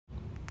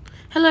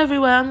Hello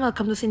everyone,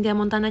 welcome to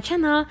Cynthia.montana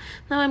channel.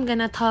 Now I'm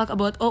gonna talk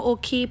about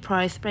Ooki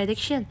price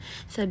prediction.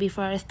 So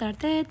before I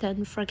started,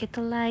 don't forget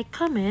to like,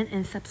 comment,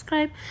 and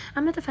subscribe.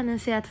 I'm not a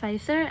financial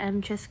advisor. I'm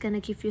just gonna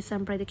give you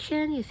some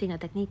prediction using a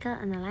technical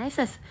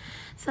analysis.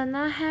 So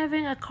now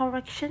having a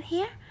correction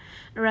here,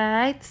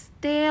 right?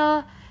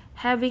 Still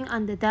having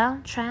on the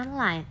downtrend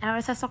line.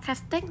 As a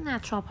stochastic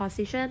natural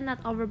position,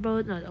 not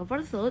overbought, not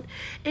oversold.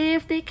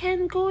 If they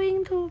can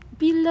going to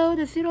below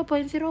the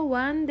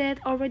 0.01 that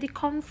already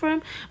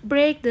confirmed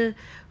break the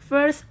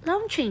first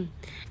launching.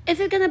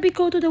 If it's gonna be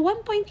go to the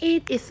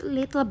 1.8, it's a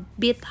little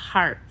bit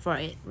hard for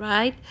it,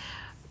 right?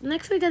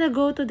 Next, we're gonna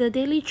go to the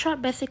daily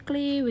chart.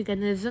 Basically, we're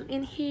gonna zoom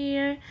in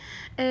here.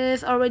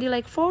 It's already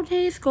like 4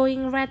 days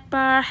going red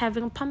bar,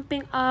 having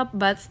pumping up,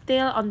 but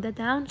still on the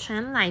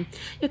downtrend line.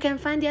 You can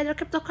find the other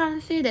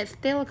cryptocurrency that's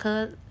still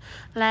good,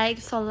 like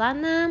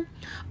Solana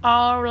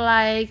or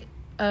like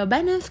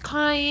Binance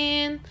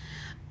coin,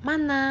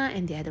 Mana,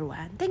 and the other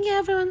one. Thank you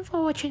everyone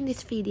for watching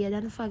this video.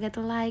 Don't forget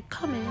to like,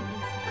 comment,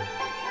 and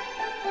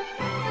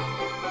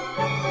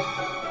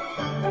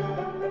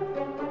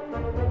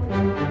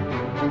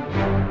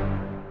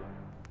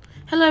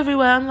Hello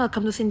everyone,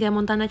 welcome to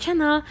Cynthia.montana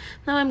channel.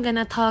 Now I'm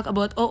gonna talk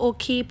about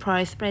Ooki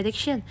price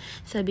prediction.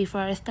 So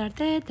before I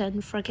started,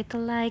 don't forget to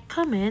like,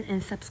 comment,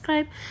 and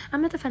subscribe.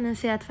 I'm not a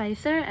financial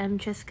advisor. I'm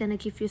just gonna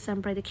give you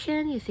some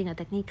prediction using a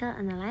technical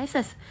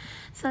analysis.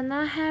 So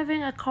now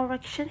having a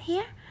correction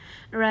here,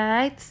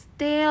 right?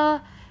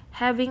 Still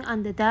having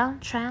on the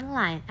downtrend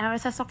line.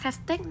 As a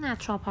stochastic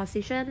natural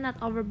position, not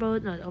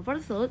overbought, not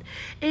oversold.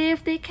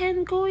 If they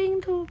can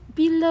going to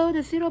below the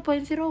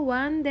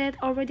 0.01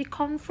 that already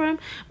confirmed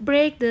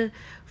break the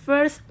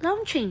first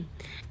launching.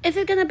 If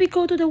it's gonna be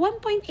go to the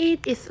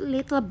 1.8, it's a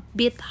little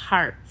bit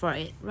hard for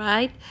it,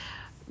 right?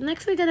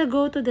 Next, we're gonna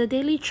go to the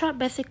daily chart.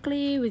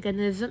 Basically, we're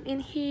gonna zoom in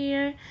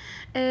here.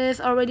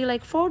 It's already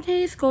like 4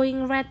 days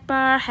going red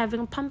bar,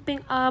 having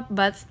pumping up,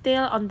 but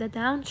still on the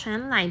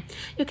downtrend line.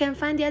 You can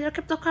find the other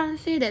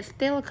cryptocurrency that's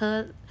still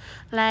good,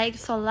 like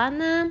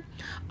Solana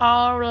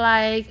or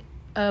like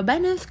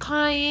Binance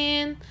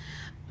coin,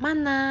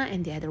 Mana,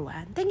 and the other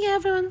one. Thank you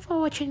everyone for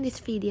watching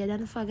this video.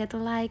 Don't forget to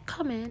like,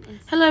 comment,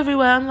 and hello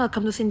everyone,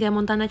 welcome to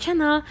Cynthia.montana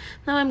channel.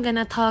 Now I'm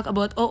gonna talk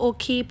about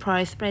Ooki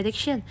price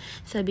prediction.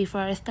 So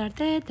before I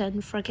started, don't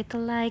forget to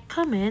like,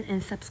 comment,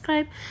 and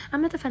subscribe.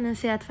 I'm not a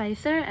financial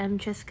advisor. I'm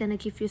just gonna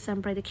give you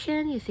some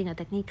prediction using a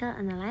technical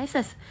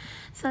analysis.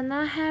 So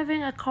now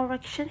having a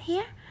correction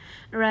here,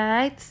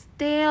 right?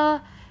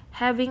 Still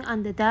having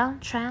on the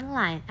downtrend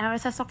line.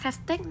 As a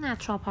stochastic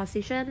natural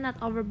position, not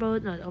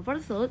overbought, not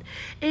oversold.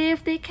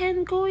 If they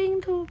can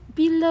going to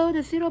below the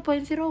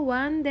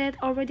 0.01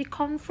 that already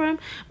confirmed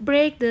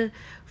break the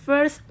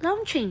first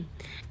launching.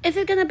 If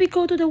it's gonna be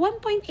go to the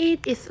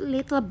 1.8, it's a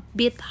little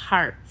bit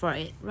hard for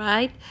it,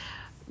 right?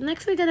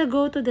 Next, we're gonna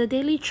go to the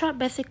daily chart.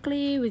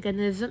 Basically, we're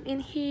gonna zoom in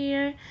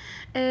here.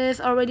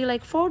 It's already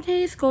like 4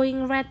 days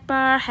going red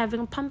bar,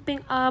 having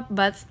pumping up,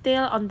 but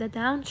still on the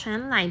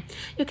downtrend line.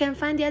 You can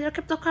find the other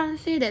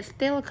cryptocurrency that's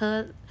still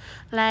good,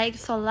 like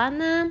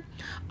Solana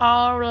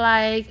or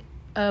like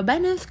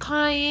Binance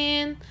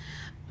coin,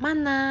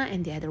 Mana,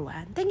 and the other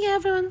one. Thank you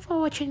everyone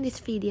for watching this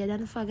video.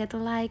 Don't forget to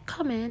like,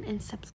 comment, and subscribe.